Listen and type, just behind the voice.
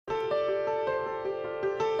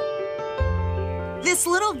This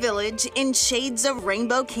little village in shades of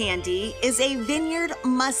rainbow candy is a vineyard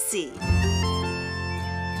must-see.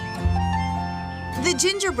 The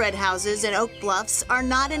gingerbread houses in Oak Bluffs are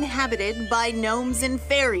not inhabited by gnomes and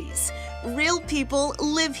fairies. Real people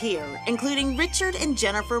live here, including Richard and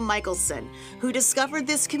Jennifer Michelson, who discovered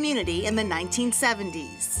this community in the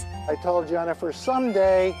 1970s. I told Jennifer,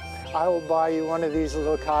 someday I will buy you one of these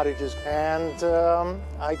little cottages, and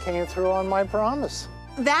I came through on my promise.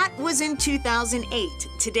 That was in 2008.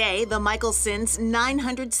 Today, the Michelsons'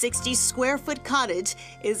 960-square-foot cottage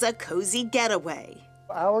is a cozy getaway.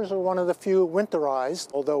 Ours are one of the few winterized,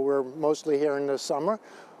 although we're mostly here in the summer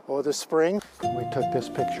or the spring. We took this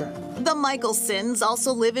picture. The Michelsons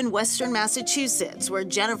also live in Western Massachusetts, where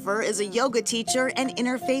Jennifer is a yoga teacher and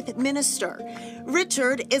interfaith minister.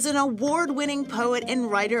 Richard is an award-winning poet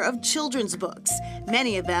and writer of children's books,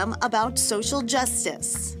 many of them about social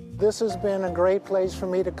justice. This has been a great place for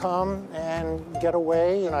me to come and get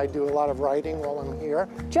away, and I do a lot of writing while I'm here.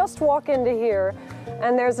 Just walk into here,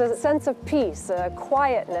 and there's a sense of peace, a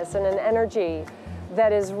quietness, and an energy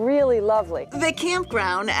that is really lovely. The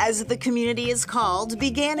campground, as the community is called,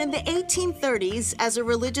 began in the 1830s as a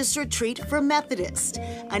religious retreat for Methodists.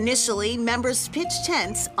 Initially, members pitched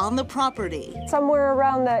tents on the property. Somewhere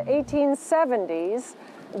around the 1870s,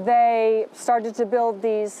 they started to build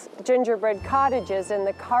these gingerbread cottages in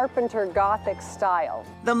the Carpenter Gothic style.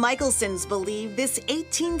 The Michelsons believe this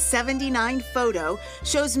 1879 photo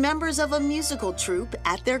shows members of a musical troupe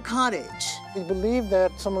at their cottage. We believe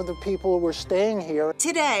that some of the people were staying here.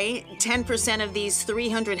 Today, 10% of these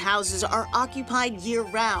 300 houses are occupied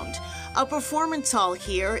year-round. A performance hall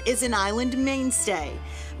here is an island mainstay.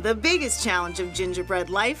 The biggest challenge of gingerbread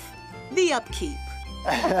life, the upkeep.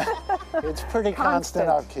 It's pretty constant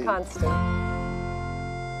upkeep. Constant.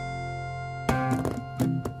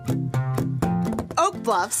 Oak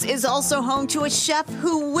Bluffs is also home to a chef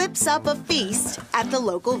who whips up a feast at the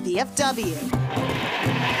local VFW.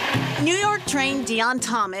 New York-trained Dion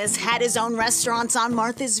Thomas had his own restaurants on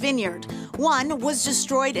Martha's Vineyard. One was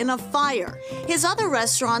destroyed in a fire. His other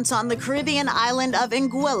restaurants on the Caribbean island of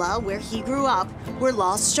Anguilla, where he grew up, were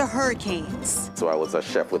lost to hurricanes. So I was a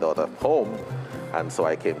chef without a home, and so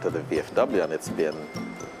I came to the VFW, and it's been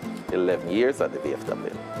 11 years at the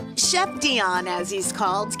VFW. Chef Dion, as he's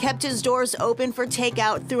called, kept his doors open for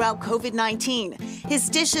takeout throughout COVID-19. His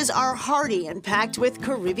dishes are hearty and packed with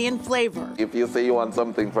Caribbean flavor. If you say you want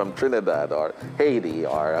something from Trinidad or Haiti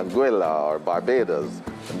or Anguilla or Barbados,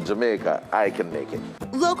 Jamaica, I can make it.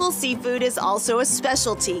 Local seafood is also a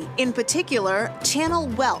specialty, in particular, channel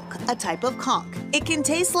whelk, a type of conch. It can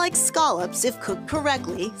taste like scallops if cooked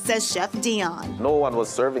correctly, says Chef Dion. No one was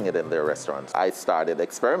serving it in their restaurants. I started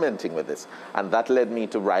experimenting with this, and that led me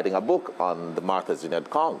to writing a book on the Martha's Vineyard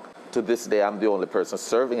conch. To this day, I'm the only person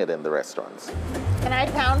serving it in the restaurants. Can I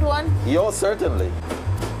pound one? Yo, certainly.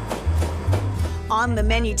 On the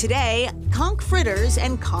menu today, conch fritters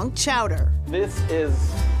and conch chowder. This is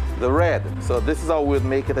the red. So this is how we'd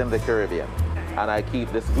make it in the Caribbean. And I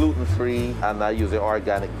keep this gluten-free, and I use the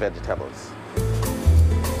organic vegetables.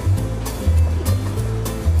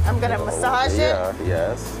 I'm gonna massage it. Yeah,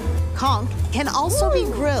 yes. Conch can also be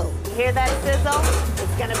grilled. You hear that sizzle?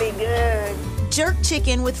 It's gonna be good. Jerk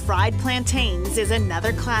chicken with fried plantains is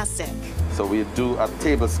another classic. So we do a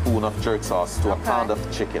tablespoon of jerk sauce to a pound of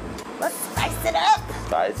chicken. Let's spice it up.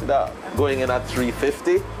 Spice it up. Going in at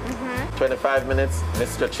 350. 25 minutes,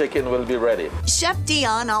 Mr. Chicken will be ready. Chef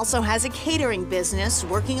Dion also has a catering business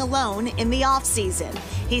working alone in the off-season.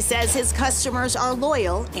 He says his customers are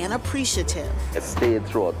loyal and appreciative. It stayed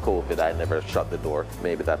throughout COVID. I never shut the door.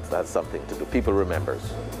 Maybe that's something to do. People remembers.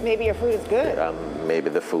 Maybe your food is good.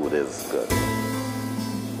 Maybe the food is good.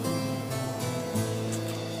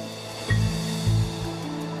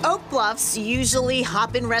 Oak Bluffs' usually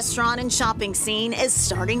hoppin' restaurant and shopping scene is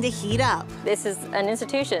starting to heat up. This is an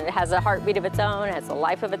institution. It has a heartbeat of its own, it has a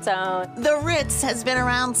life of its own. The Ritz has been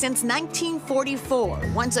around since 1944.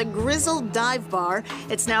 Once a grizzled dive bar,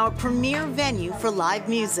 it's now a premier venue for live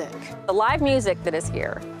music. The live music that is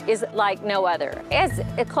here is like no other. It's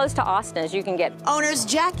as close to Austin as you can get. Owners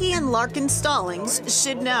Jackie and Larkin Stallings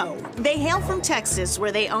should know. They hail from Texas,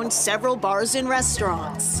 where they own several bars and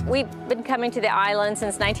restaurants. We've been coming to the island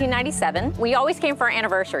since 1997. We always came for our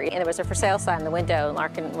anniversary, and there was a for sale sign in the window, and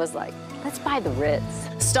Larkin was like, let's buy the Ritz.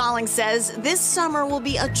 Stallings says this summer will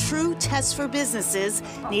be a true test for businesses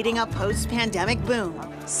needing a post-pandemic boom.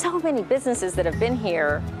 So many businesses that have been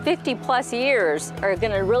here 50+ years are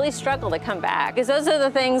going to really struggle to come back, because those are the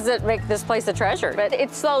things that make this place a treasure. But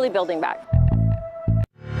it's slowly building back.